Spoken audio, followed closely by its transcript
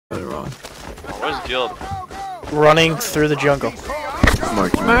Wrong. Where's Guild? Running through the jungle.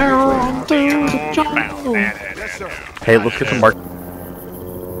 Mark, Hey, let's get some mark.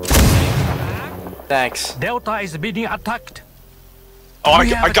 Thanks. Delta is being attacked. Oh, I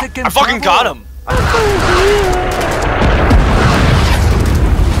fucking got him!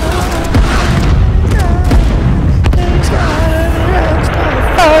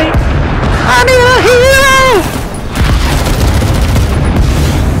 I need a hero!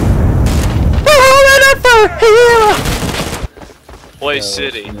 Play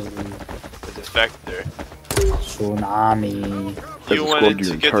City. The Defector. Tsunami. You went in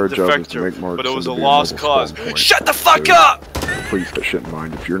to get the Defector, but it was a lost cause. Shut the fuck So, up! Please keep that shit in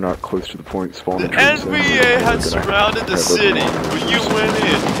mind. If you're not close to the point, spawn The NBA had surrounded the city, but you went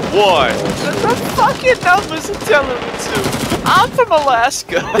in. Why? The fucking numbers are telling me to. I'm from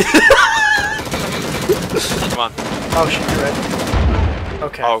Alaska. Come on. Oh shit, you're right.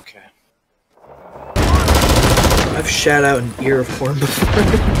 Okay. Okay. I've shat out an ear of corn before.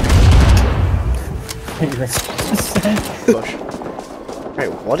 Push.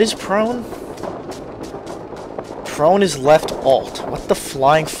 Alright, what is prone? Prone is left alt. What the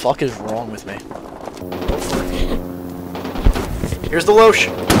flying fuck is wrong with me? Here's the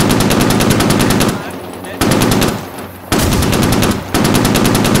lotion.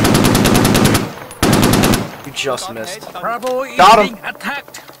 You just missed. Bravo is Got him. being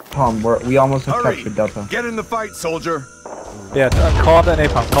attacked. Tom, we almost have captured Delta. Get in the fight, soldier. Yeah, call off that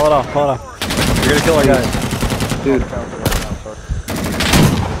napalm. Call it off. Call it off. You're gonna kill our guys. Dude.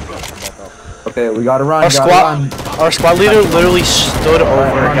 Okay, we gotta run. Our squad leader literally stood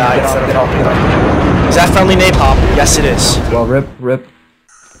over a guy. Is that friendly napalm? Yes, it is. Well, rip.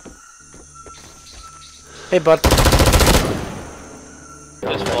 Hey, bud.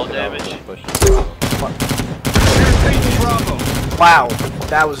 Just fall damage. Wow,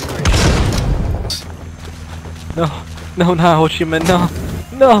 that was great. No, Ho Chi Minh,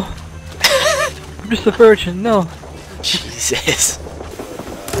 no. I'm just a virgin, no. Jesus.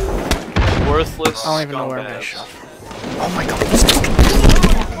 Worthless. I don't even know where I'm gonna shove. Oh my god.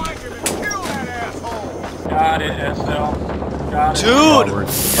 Got it, SL. Got it. Dude!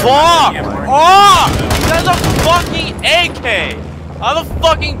 Fuck! Off! That's a fucking AK! I have a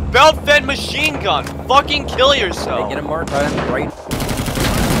fucking belt-fed machine gun! Fucking kill yourself! Get a mark right.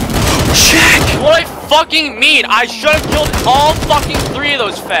 Check! What I fucking mean! I should have killed all fucking 3 of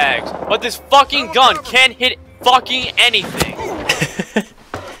those fags! But this fucking gun can't hit fucking anything!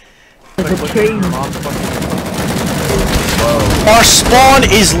 Our spawn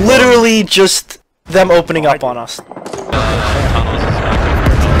is literally just them opening up on us.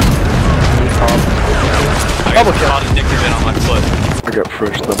 Double kill. On my foot. I got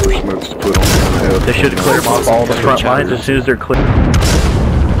fresh thumper smokes to put on my head. They should clear off all the front lines as soon as they're clear.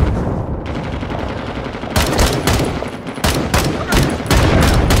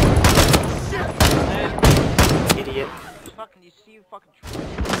 Idiot.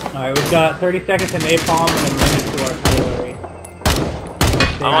 Alright, we've got 30 seconds to napalm and a minute to artillery.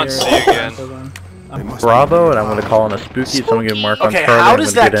 I'm on C again. Bravo, and I'm gonna call in a spooky. Someone get a mark on Okay, Charlie. how I'm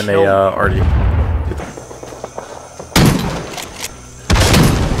does gonna that get in a RD.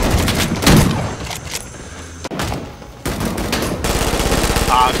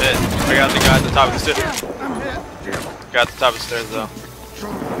 I'm hit. I got the guy at the top of the stairs. Got the top of the stairs though.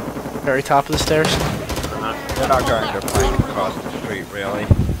 Very top of the stairs. They're not going to fight across the street, really.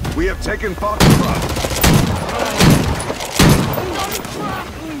 We have taken Foxtrot.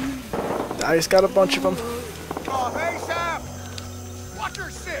 I just got a bunch of them. Watch your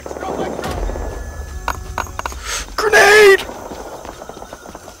 6. Don't let go. Grenade!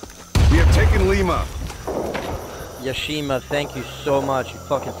 We have taken Lima. Yashima, thank you so much. You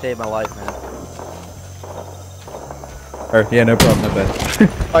fucking saved my life, man. Alright, yeah, no problem, no bad.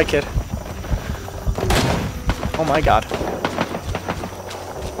 Bye, kid. Oh my god.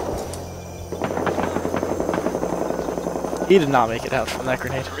 He did not make it out from that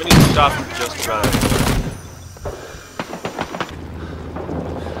grenade. We're gonna get shot from just about everywhere.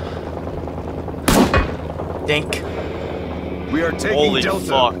 Dink. We are taking Holy Delta.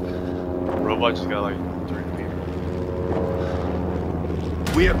 fuck. Robot just got like 3 people.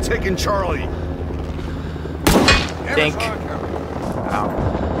 We have taken Charlie. Dink.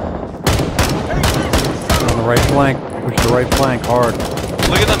 On the right flank. Push the right flank hard.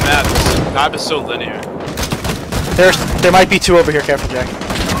 Look at the map. This map is so linear. There might be 2 over here, careful, Jack.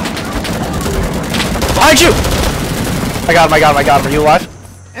 Behind you! I got him. Are you alive?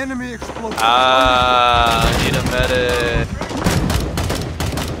 Enemy explosive. Need a medic.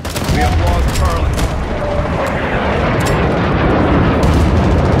 We have lost Charlie.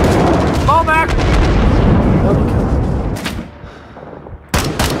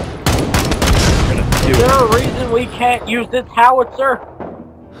 can't use this howitzer.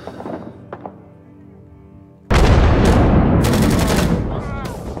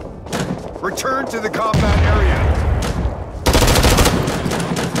 Return to the combat area.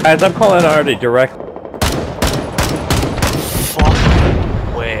 Guys, I'm calling already direct. Fuck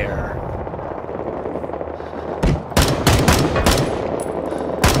where?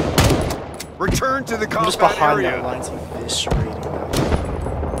 Return to the I'm just combat behind area. that lines eviscerating them.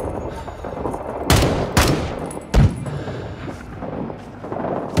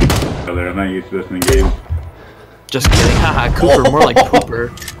 I'm not used to this in the game. Just kidding, haha, Cooper, more like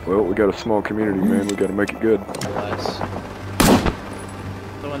Pooper. Well, we got a small community, man. We gotta make it good. Bless.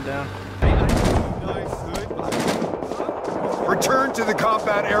 The one down. Return to the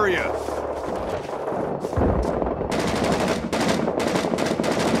combat area.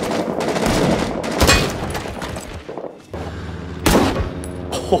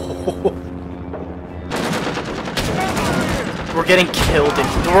 We're getting killed.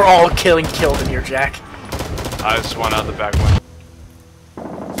 We're all killed in here, Jack. I just went out the back window.